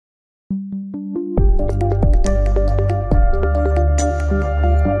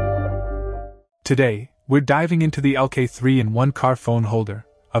Today, we're diving into the Elkay 3-in-1 car phone holder,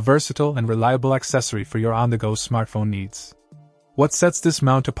 a versatile and reliable accessory for your on-the-go smartphone needs. What sets this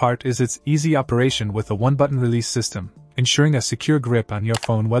mount apart is its easy operation with a one-button release system, ensuring a secure grip on your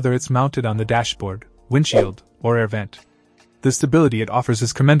phone whether it's mounted on the dashboard, windshield, or air vent. The stability it offers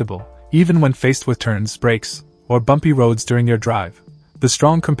is commendable, even when faced with turns, brakes, or bumpy roads during your drive. The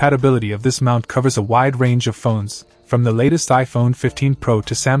strong compatibility of this mount covers a wide range of phones, from the latest iPhone 15 Pro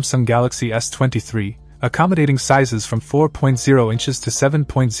to Samsung Galaxy S23, accommodating sizes from 4.0 inches to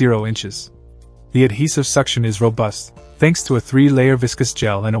 7.0 inches. The adhesive suction is robust, thanks to a 3-layer viscous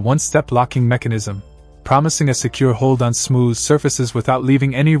gel and a one-step locking mechanism, promising a secure hold on smooth surfaces without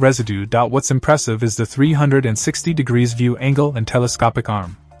leaving any residue. What's impressive is the 360 degrees view angle and telescopic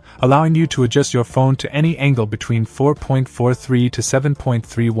arm, allowing you to adjust your phone to any angle between 4.43 to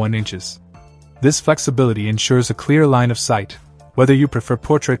 7.31 inches. This flexibility ensures a clear line of sight, whether you prefer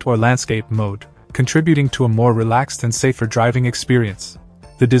portrait or landscape mode, contributing to a more relaxed and safer driving experience.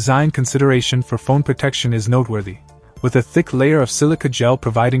 The design consideration for phone protection is noteworthy, with a thick layer of silica gel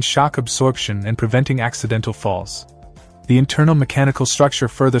providing shock absorption and preventing accidental falls. The internal mechanical structure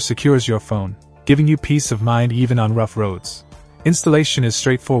further secures your phone, giving you peace of mind even on rough roads. Installation is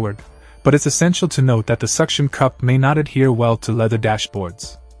straightforward, but it's essential to note that the suction cup may not adhere well to leather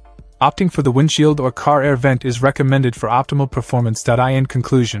dashboards. Opting for the windshield or car air vent is recommended for optimal performance. In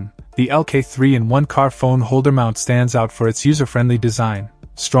conclusion, the Elkay 3-in-1 car phone holder mount stands out for its user-friendly design,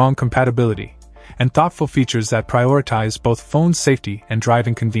 strong compatibility, and thoughtful features that prioritize both phone safety and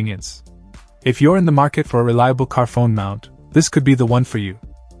driving convenience. If you're in the market for a reliable car phone mount, this could be the one for you.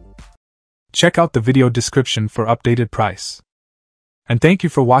 Check out the video description for updated price. And thank you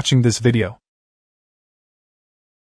for watching this video.